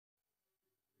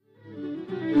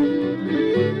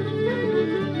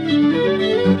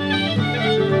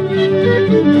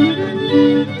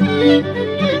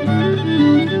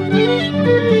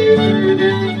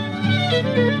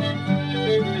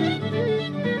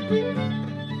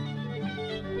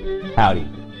Howdy.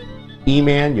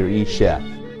 eMan, your eChef.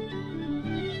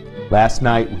 Last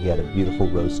night we had a beautiful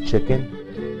roast chicken.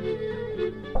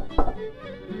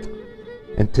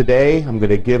 And today I'm going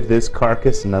to give this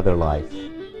carcass another life.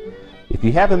 If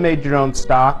you haven't made your own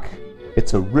stock,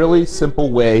 it's a really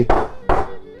simple way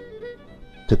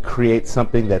to create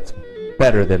something that's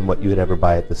better than what you would ever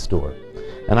buy at the store.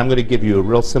 And I'm going to give you a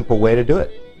real simple way to do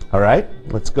it. Alright,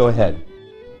 let's go ahead.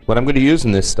 What I'm going to use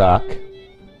in this stock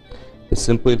is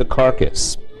simply the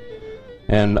carcass.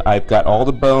 And I've got all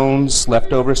the bones,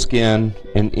 leftover skin,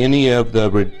 and any of the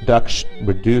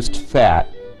reduced fat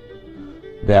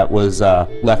that was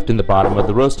left in the bottom of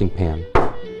the roasting pan.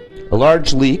 A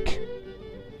large leek.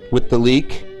 With the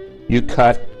leek, you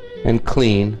cut and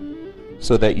clean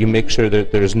so that you make sure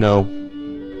that there's no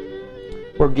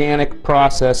organic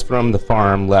process from the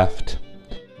farm left.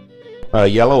 A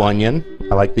yellow onion.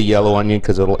 I like the yellow onion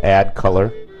because it'll add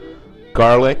color.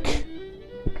 Garlic.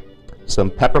 Some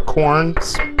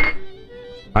peppercorns.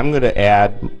 I'm going to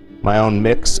add my own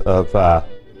mix of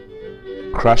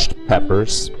crushed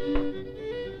peppers.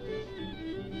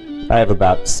 I have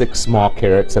about 6 small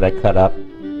carrots that I cut up.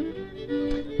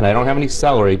 And I don't have any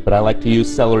celery, but I like to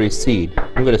use celery seed.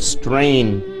 I'm going to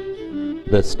strain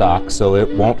the stock so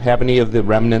it won't have any of the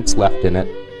remnants left in it.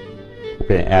 We're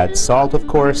going to add salt, of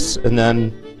course, and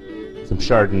then some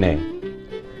Chardonnay.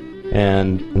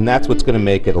 And that's what's going to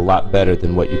make it a lot better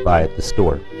than what you buy at the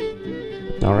store.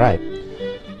 Alright,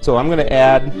 so I'm going to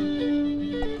add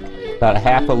about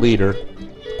 ½ liter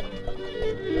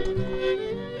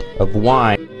of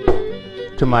wine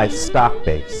to my stock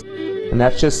base. And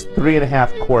that's just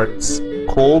 3½ quarts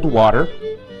cold water.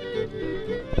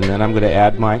 And then I'm going to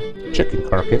add my chicken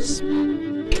carcass.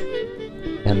 And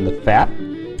the fat,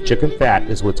 chicken fat,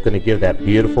 is what's going to give that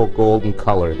beautiful golden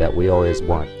color that we always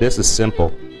want. This is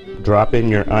simple. Drop in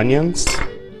your onions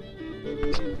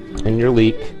and your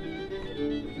leek.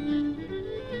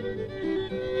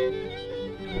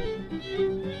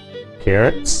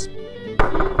 Carrots.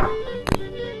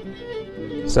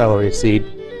 Celery seed.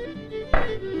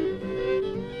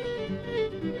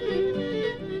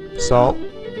 Salt.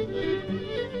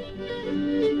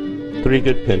 3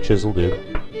 good pinches will do.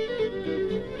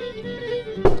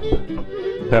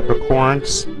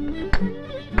 Peppercorns.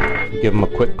 Give them a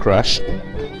quick crush.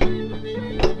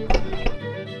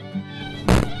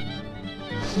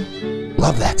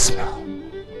 Love that smell.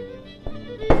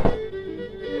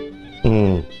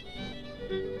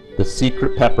 The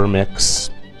secret pepper mix.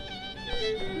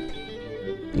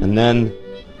 And then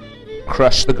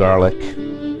crush the garlic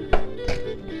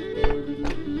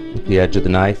with the edge of the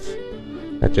knife.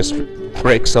 That just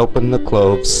breaks open the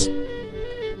cloves.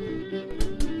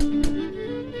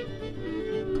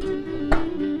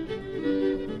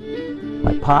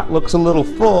 My pot looks a little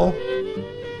full,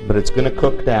 but it's going to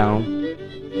cook down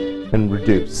and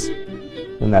reduce.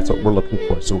 And that's what we're looking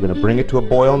for. So we're going to bring it to a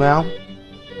boil now,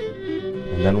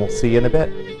 and then we'll see you in a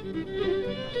bit.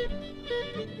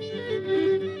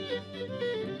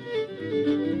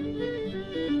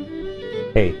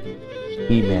 Hey,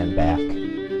 eMan back,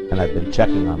 and I've been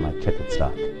checking on my chicken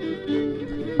stock.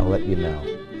 I'll let you know.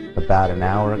 About an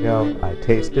hour ago, I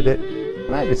tasted it,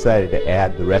 and I decided to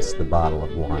add the rest of the bottle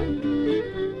of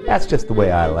wine. That's just the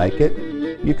way I like it.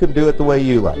 You can do it the way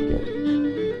you like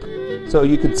it. So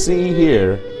you can see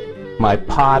here, my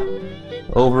pot,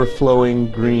 overflowing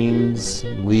greens,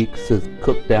 leeks, has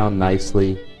cooked down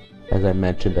nicely. As I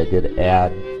mentioned, I did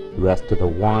add the rest of the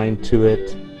wine to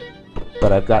it.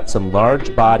 But I've got some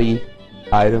large body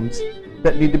items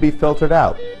that need to be filtered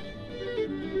out.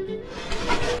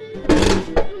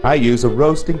 I use a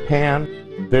roasting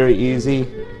pan, very easy,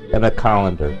 and a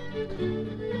colander.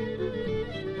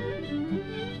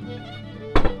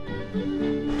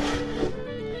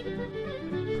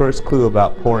 First clue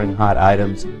about pouring hot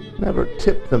items, never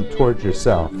tip them towards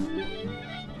yourself.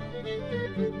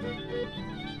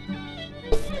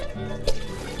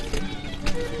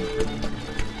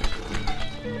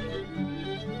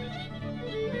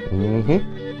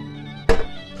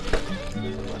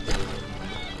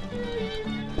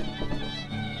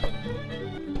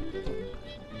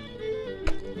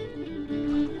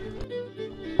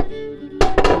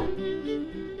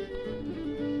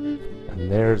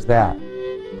 And there's that.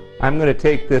 I'm going to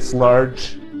take this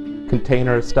large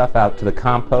container of stuff out to the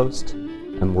compost,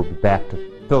 and we'll be back to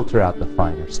filter out the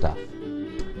finer stuff.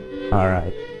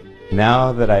 Alright,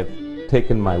 now that I've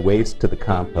taken my waste to the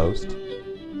compost,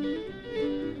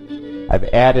 I've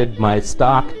added my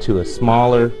stock to a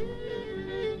smaller,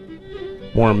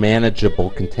 more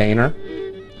manageable container,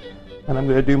 and I'm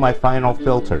going to do my final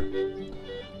filter.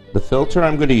 The filter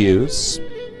I'm going to use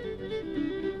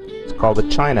is called a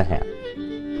China hat.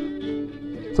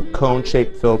 It's a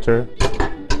cone-shaped filter,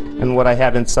 and what I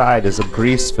have inside is a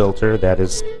grease filter that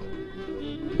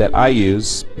I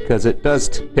use because it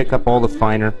does pick up all the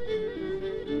finer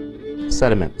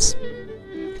sediments.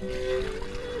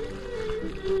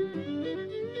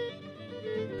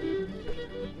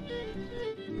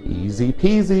 Easy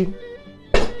peasy.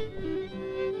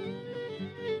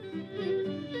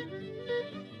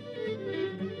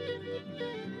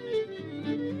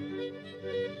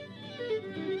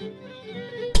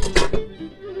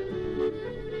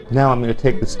 Now I'm going to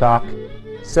take the stock,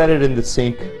 set it in the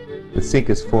sink. The sink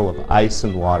is full of ice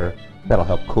and water. That'll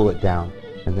help cool it down,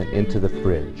 and then into the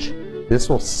fridge. This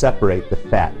will separate the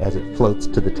fat as it floats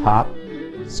to the top.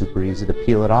 Super easy to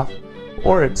peel it off,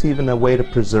 or it's even a way to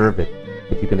preserve it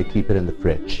if you're going to keep it in the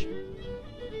fridge.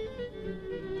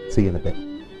 See you in a bit.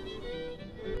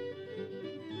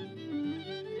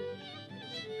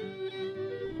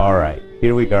 Alright,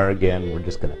 here we are again. We're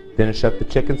just going to finish up the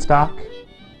chicken stock.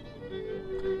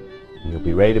 And you'll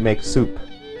be ready to make soup.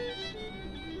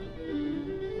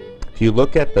 If you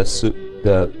look at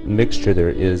the mixture, there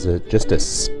is just a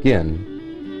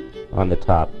skin on the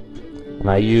top. And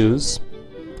I use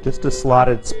just a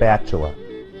slotted spatula.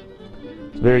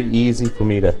 It's very easy for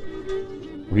me to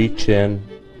reach in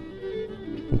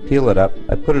and peel it up.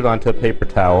 I put it onto a paper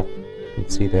towel, you can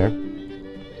see there,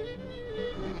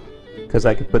 because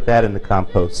I could put that in the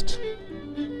compost.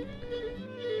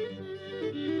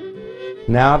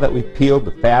 Now that we've peeled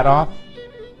the fat off,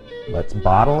 let's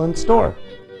bottle and store.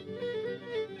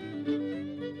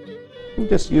 You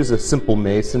just use a simple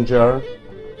mason jar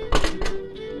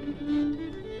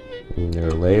in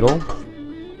your ladle,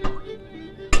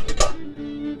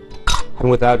 and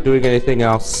without doing anything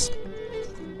else,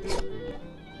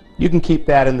 you can keep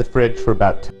that in the fridge for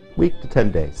about a week to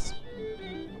 10 days.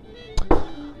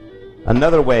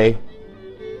 Another way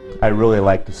I really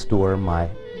like to store my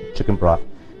chicken broth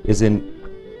is in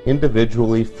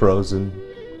individually frozen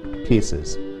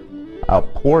pieces. I'll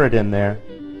pour it in there,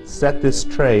 set this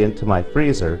tray into my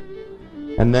freezer,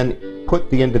 and then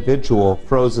put the individual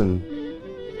frozen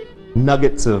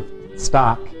nuggets of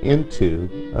stock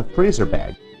into a freezer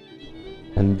bag.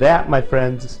 And that, my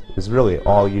friends, is really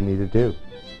all you need to do.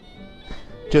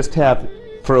 Just have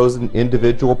frozen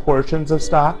individual portions of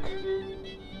stock,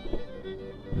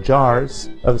 jars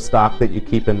of stock that you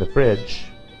keep in the fridge,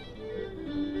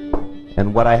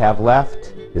 and what I have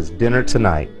left is dinner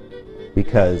tonight,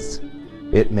 because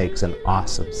it makes an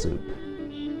awesome soup.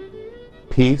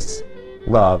 Peace,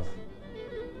 love,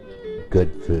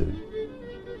 good food.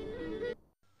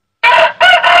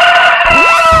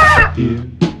 Here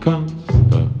comes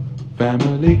the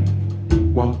family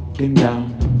walking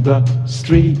down the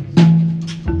street.